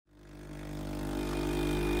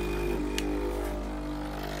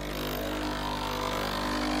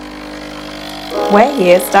We're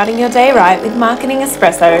here starting your day right with Marketing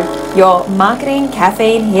Espresso, your marketing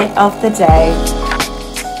caffeine hit of the day.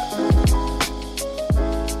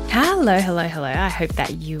 Hello. I hope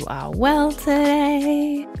that you are well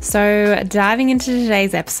today. So diving into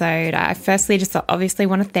today's episode, I firstly just obviously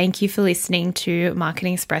want to thank you for listening to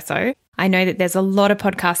Marketing Espresso. I know that there's a lot of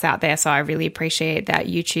podcasts out there, so I really appreciate that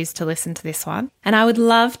you choose to listen to this one. And I would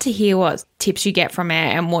love to hear what tips you get from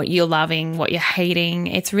it and what you're loving, what you're hating.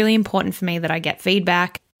 It's really important for me that I get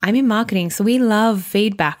feedback. I'm in marketing, so we love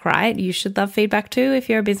feedback, right? You should love feedback too if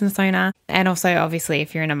you're a business owner. And also, obviously,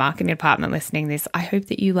 if you're in a marketing department listening to this, I hope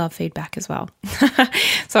that you love feedback as well.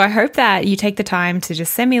 So I hope that you take the time to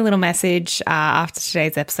just send me a little message after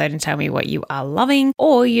today's episode and tell me what you are loving,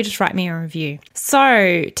 or you just write me a review.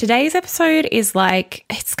 So today's episode is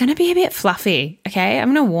it's going to be a bit fluffy, okay?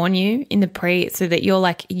 I'm going to warn you in the so that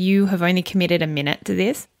you have only committed a minute to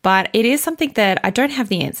this. But it is something that I don't have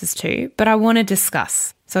the answers to, but I want to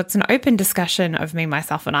discuss. So it's an open discussion of me,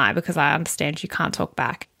 myself, and I, because I understand you can't talk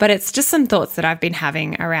back. But it's just some thoughts that I've been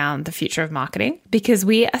having around the future of marketing, because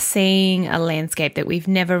we are seeing a landscape that we've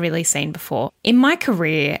never really seen before. In my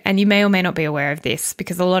career, and you may or may not be aware of this,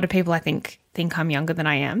 because a lot of people, I think I'm younger than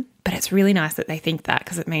I am, but it's really nice that they think that,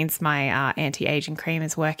 because it means my anti-aging cream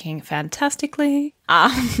is working fantastically.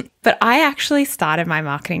 But I actually started my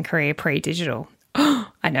marketing career pre-digital.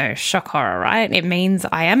 I know, shock horror, right? It means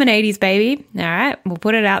I am an 80s baby. All right, we'll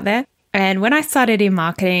put it out there. And when I started in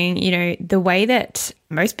marketing, the way that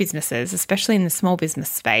most businesses, especially in the small business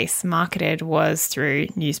space, marketed was through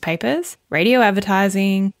newspapers, radio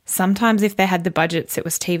advertising. Sometimes if they had the budgets, it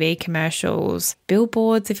was TV commercials,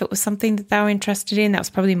 billboards, if it was something that they were interested in. That was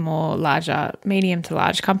probably more medium to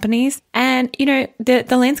large companies. And, the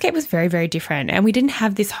landscape was very, very different. And we didn't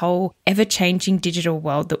have this whole ever-changing digital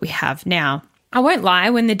world that we have now. I won't lie,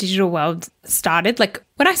 when the digital world started,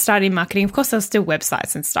 when I started in marketing, of course, there was still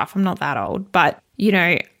websites and stuff. I'm not that old, but,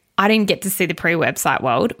 I didn't get to see the pre-website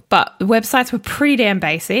world, but the websites were pretty damn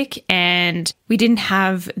basic, and we didn't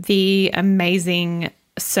have the amazing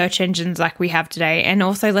search engines like we have today. And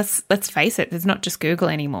also, let's face it, there's not just Google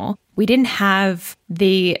anymore. We didn't have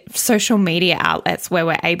the social media outlets where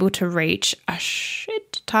we're able to reach a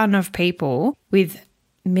shit ton of people with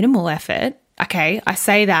minimal effort. Okay, I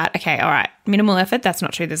say that. Okay, all right. Minimal effort, that's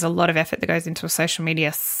not true. There's a lot of effort that goes into a social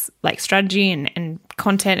media strategy and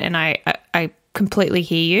content, and I completely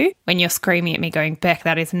hear you when you're screaming at me going, Beck,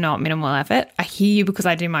 that is not minimal effort. I hear you because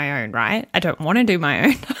I do my own, right? I don't want to do my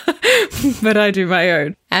own, but I do my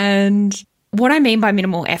own. And what I mean by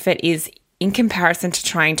minimal effort is, in comparison to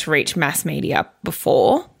trying to reach mass media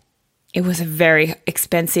before, it was a very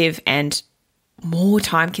expensive and more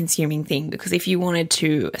time-consuming thing, because if you wanted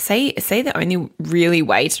to say the only really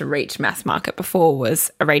way to reach mass market before was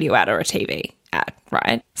a radio ad or a TV ad,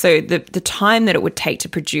 right? So the time that it would take to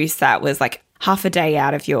produce that was half a day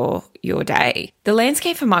out of your day. The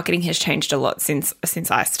landscape for marketing has changed a lot since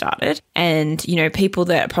I started, and people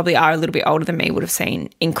that probably are a little bit older than me would have seen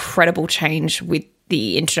incredible change with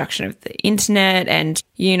the introduction of the internet and,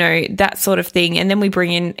 that sort of thing. And then we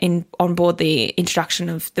bring in on board the introduction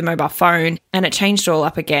of the mobile phone, and it changed all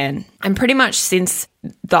up again. And pretty much since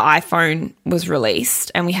the iPhone was released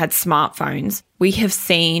and we had smartphones, we have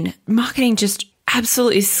seen marketing just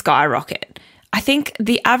absolutely skyrocket. I think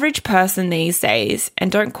the average person these days, and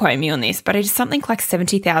don't quote me on this, but it's something like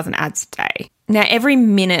 70,000 ads a day. Now, every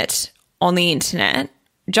minute on the internet,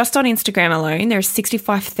 just on Instagram alone, there are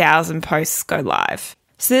 65,000 posts go live.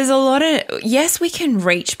 So there's a lot of, yes, we can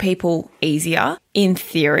reach people easier in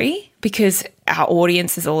theory because our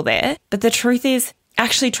audience is all there. But the truth is,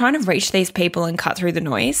 actually trying to reach these people and cut through the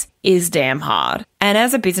noise is damn hard. And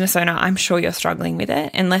as a business owner, I'm sure you're struggling with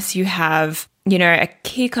it unless you have, a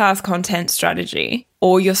kick-ass content strategy,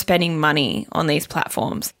 or you're spending money on these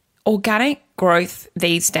platforms. Organic growth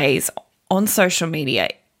these days on social media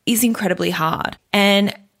is incredibly hard.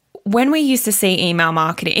 And when we used to see email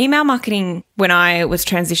marketing when I was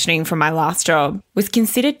transitioning from my last job was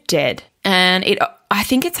considered dead. And I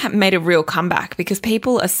think it's made a real comeback because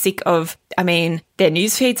people are sick of, their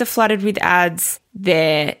news feeds are flooded with ads.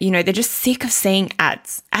 They're just sick of seeing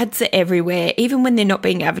ads. Ads are everywhere. Even when they're not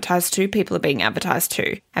being advertised to, people are being advertised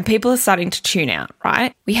to. And people are starting to tune out,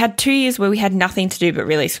 right? We had 2 years where we had nothing to do but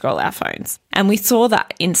really scroll our phones. And we saw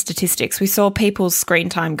that in statistics. We saw people's screen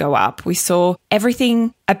time go up. We saw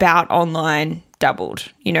everything about online doubled,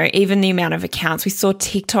 even the amount of accounts. We saw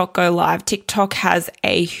TikTok go live. TikTok has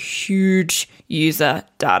a huge user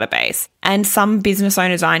database. And some business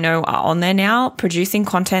owners I know are on there now producing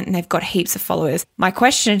content and they've got heaps of followers. My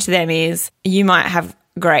question to them is, you might have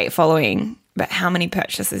great following but how many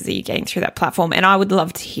purchases are you getting through that platform? And I would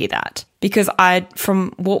love to hear that, because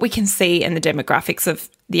from what we can see in the demographics of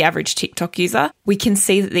the average TikTok user, we can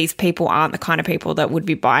see that these people aren't the kind of people that would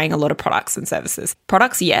be buying a lot of products and services.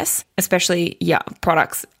 Products, yes, especially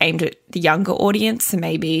products aimed at the younger audience, and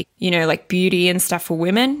maybe, like beauty and stuff for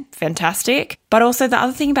women, fantastic. But also the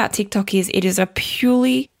other thing about TikTok is it is a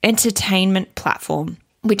purely entertainment platform,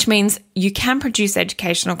 which means you can produce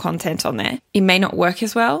educational content on there. It may not work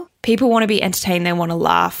as well. People want to be entertained. They want to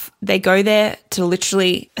laugh. They go there to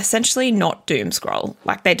literally, essentially not doom scroll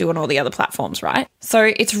like they do on all the other platforms, right?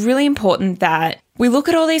 So it's really important that we look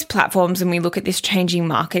at all these platforms and we look at this changing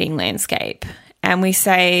marketing landscape and we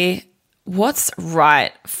say, what's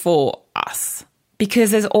right for us?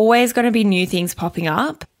 Because there's always going to be new things popping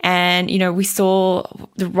up. And, we saw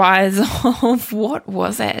the rise of, what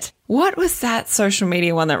was it? What was that social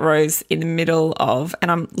media one that rose in the middle of,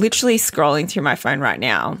 and I'm literally scrolling through my phone right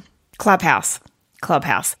now, Clubhouse.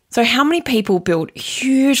 So how many people built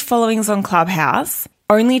huge followings on Clubhouse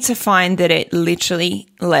only to find that it literally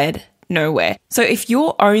led nowhere? So if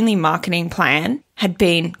your only marketing plan had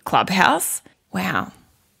been Clubhouse, wow.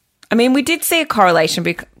 I mean, we did see a correlation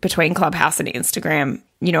between Clubhouse and Instagram.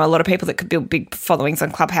 A lot of people that could build big followings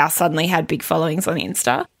on Clubhouse suddenly had big followings on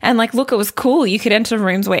Insta. And look, it was cool. You could enter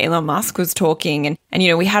rooms where Elon Musk was talking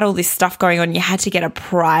and we had all this stuff going on. You had to get a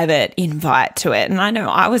private invite to it. And I know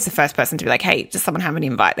I was the first person to be like, hey, does someone have an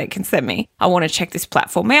invite they can send me? I want to check this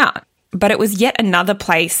platform out. But it was yet another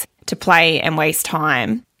place to play and waste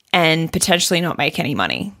time and potentially not make any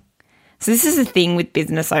money. So this is the thing with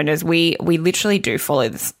business owners. We literally do follow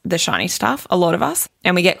the shiny stuff, a lot of us,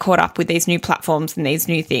 and we get caught up with these new platforms and these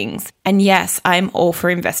new things. And yes, I'm all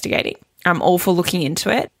for investigating. I'm all for looking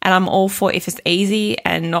into it. And I'm all for, if it's easy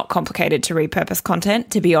and not complicated to repurpose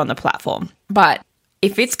content, to be on the platform. But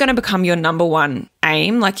if it's going to become your number one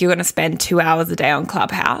aim, like you're going to spend 2 hours a day on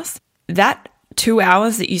Clubhouse, that 2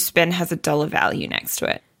 hours that you spend has a dollar value next to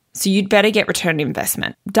it. So you'd better get return on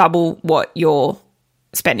investment, double what you're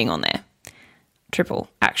spending on there. Triple,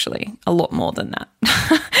 actually, a lot more than that.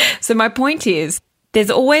 So my point is, there's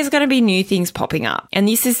always going to be new things popping up. And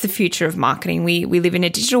this is the future of marketing. We live in a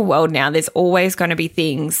digital world now. There's always going to be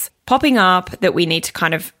things popping up that we need to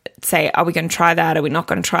kind of say, are we going to try that? Are we not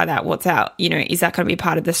going to try that? What's out? Is that going to be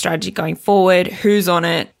part of the strategy going forward? Who's on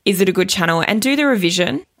it? Is it a good channel? And do the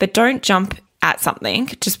revision, but don't jump at something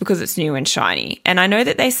just because it's new and shiny. And I know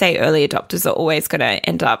that they say early adopters are always going to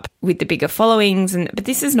end up with the bigger followings, but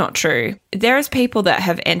this is not true. There is people that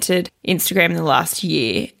have entered Instagram in the last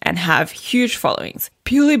year and have huge followings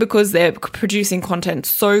purely because they're producing content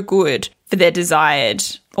so good for their desired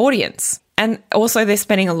audience. And also they're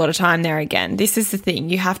spending a lot of time there again. This is the thing.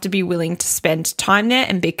 You have to be willing to spend time there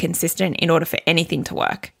and be consistent in order for anything to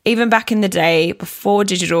work. Even back in the day before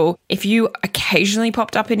digital, if you occasionally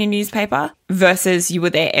popped up in a newspaper versus you were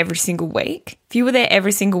there every single week, if you were there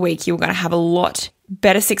every single week, you were going to have a lot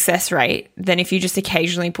better success rate than if you just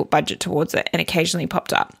occasionally put budget towards it and occasionally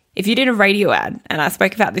popped up. If you did a radio ad, and I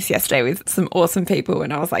spoke about this yesterday with some awesome people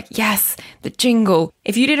and I was like, yes, the jingle.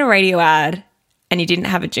 If you did a radio ad and you didn't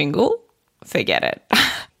have a jingle, forget it.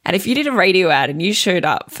 And if you did a radio ad and you showed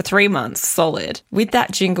up for 3 months solid with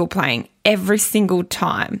that jingle playing every single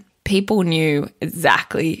time, people knew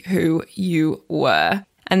exactly who you were.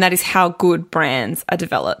 And that is how good brands are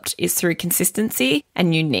developed, is through consistency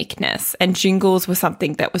and uniqueness. And jingles were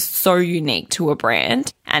something that was so unique to a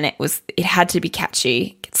brand, and it had to be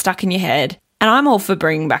catchy, get stuck in your head. And I'm all for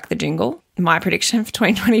bringing back the jingle. My prediction for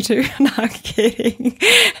 2022. No, I'm kidding.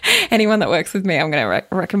 Anyone that works with me, I'm going to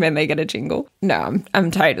recommend they get a jingle. No,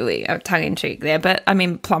 I'm totally tongue in cheek there. But I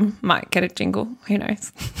mean, Plum might get a jingle. Who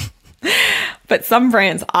knows? But some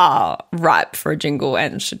brands are ripe for a jingle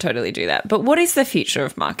and should totally do that. But what is the future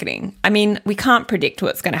of marketing? I mean, we can't predict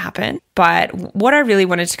what's going to happen. But what I really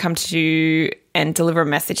wanted to come to and deliver a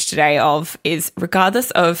message today of is,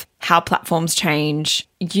 regardless of how platforms change,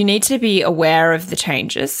 you need to be aware of the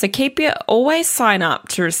changes. So always sign up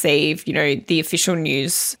to receive, the official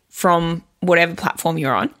news from whatever platform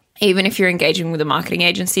you're on. Even if you're engaging with a marketing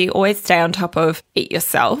agency, always stay on top of it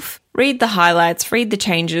yourself. Read the highlights, read the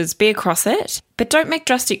changes, be across it, but don't make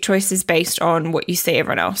drastic choices based on what you see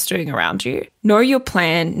everyone else doing around you. Know your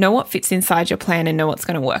plan, know what fits inside your plan, and know what's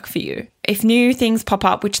going to work for you. If new things pop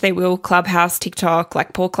up, which they will, Clubhouse, TikTok,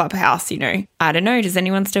 like poor Clubhouse, I don't know, does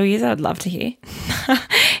anyone still use it? I'd love to hear.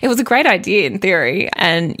 It was a great idea in theory.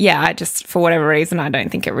 And yeah, I just, for whatever reason, I don't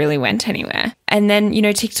think it really went anywhere. And then,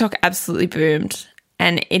 TikTok absolutely boomed.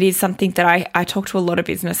 And it is something that I talk to a lot of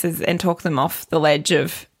businesses and talk them off the ledge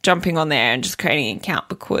of jumping on there and just creating an account,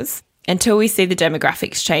 because until we see the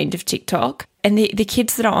demographics change of TikTok And the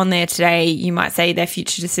kids that are on there today, you might say they're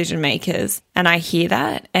future decision makers. And I hear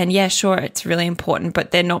that. And yeah, sure, it's really important,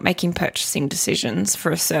 but they're not making purchasing decisions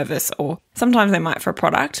for a service, or sometimes they might for a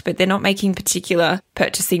product, but they're not making particular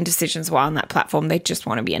purchasing decisions while on that platform. They just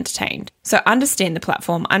want to be entertained. So understand the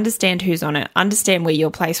platform, understand who's on it, understand where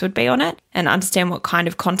your place would be on it, and understand what kind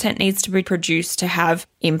of content needs to be produced to have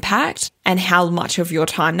impact and how much of your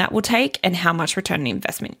time that will take and how much return on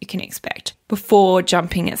investment you can expect before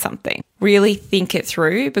jumping at something. Really think it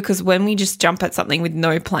through, because when we just jump at something with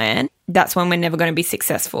no plan, that's when we're never going to be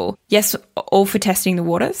successful. Yes, all for testing the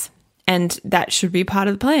waters. And that should be part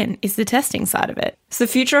of the plan, is the testing side of it. So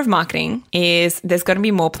the future of marketing is there's going to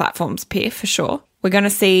be more platforms appear for sure. We're going to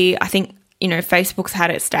see, I think, Facebook's had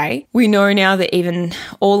its day. We know now that even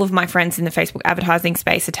all of my friends in the Facebook advertising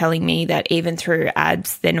space are telling me that even through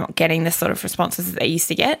ads, they're not getting the sort of responses that they used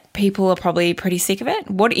to get. People are probably pretty sick of it.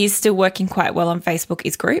 What is still working quite well on Facebook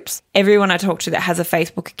is groups. Everyone I talk to that has a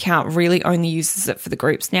Facebook account really only uses it for the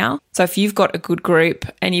groups now. So if you've got a good group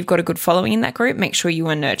and you've got a good following in that group, make sure you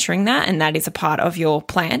are nurturing that, and that is a part of your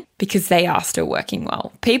plan, because they are still working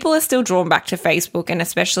well. People are still drawn back to Facebook, and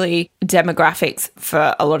especially demographics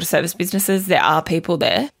for a lot of service businesses. There are people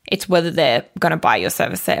there. It's whether they're going to buy your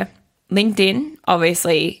service there. LinkedIn,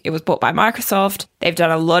 obviously, it was bought by Microsoft. They've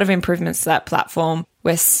done a lot of improvements to that platform.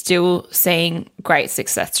 We're still seeing great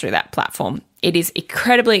success through that platform. It is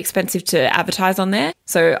incredibly expensive to advertise on there.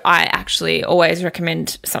 So I actually always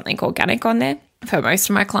recommend something organic on there for most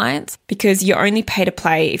of my clients, because you only pay to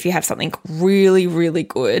play if you have something really, really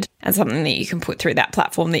good and something that you can put through that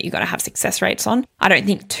platform that you're going to have success rates on. I don't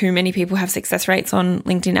think too many people have success rates on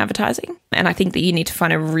LinkedIn advertising. And I think that you need to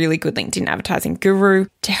find a really good LinkedIn advertising guru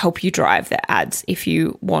to help you drive the ads if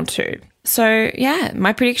you want to. So yeah,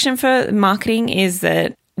 my prediction for marketing is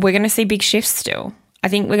that we're going to see big shifts still. I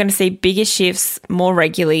think we're going to see bigger shifts more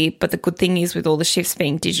regularly, but the good thing is with all the shifts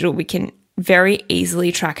being digital, we can very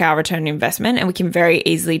easily track our return on investment, and we can very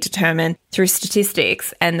easily determine through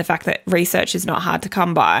statistics and the fact that research is not hard to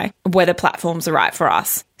come by whether platforms are right for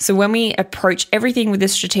us. So when we approach everything with a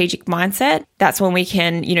strategic mindset, that's when we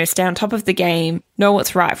can, stay on top of the game, know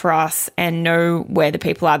what's right for us, and know where the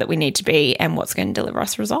people are that we need to be and what's going to deliver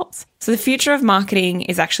us results. So the future of marketing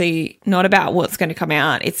is actually not about what's going to come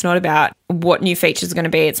out. It's not about what new features are going to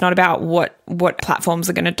be. It's not about what platforms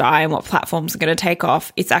are going to die and what platforms are going to take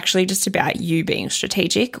off. It's actually just about you being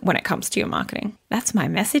strategic when it comes to your marketing. That's my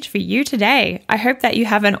message for you today. I hope that you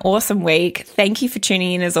have an awesome week. Thank you for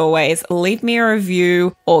tuning in as always. Leave me a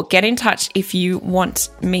review or get in touch if you want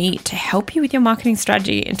me to help you with your marketing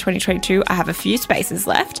strategy in 2022. I have a few spaces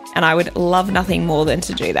left and I would love nothing more than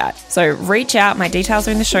to do that. So reach out. My details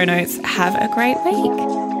are in the show notes. Have a great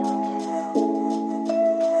week.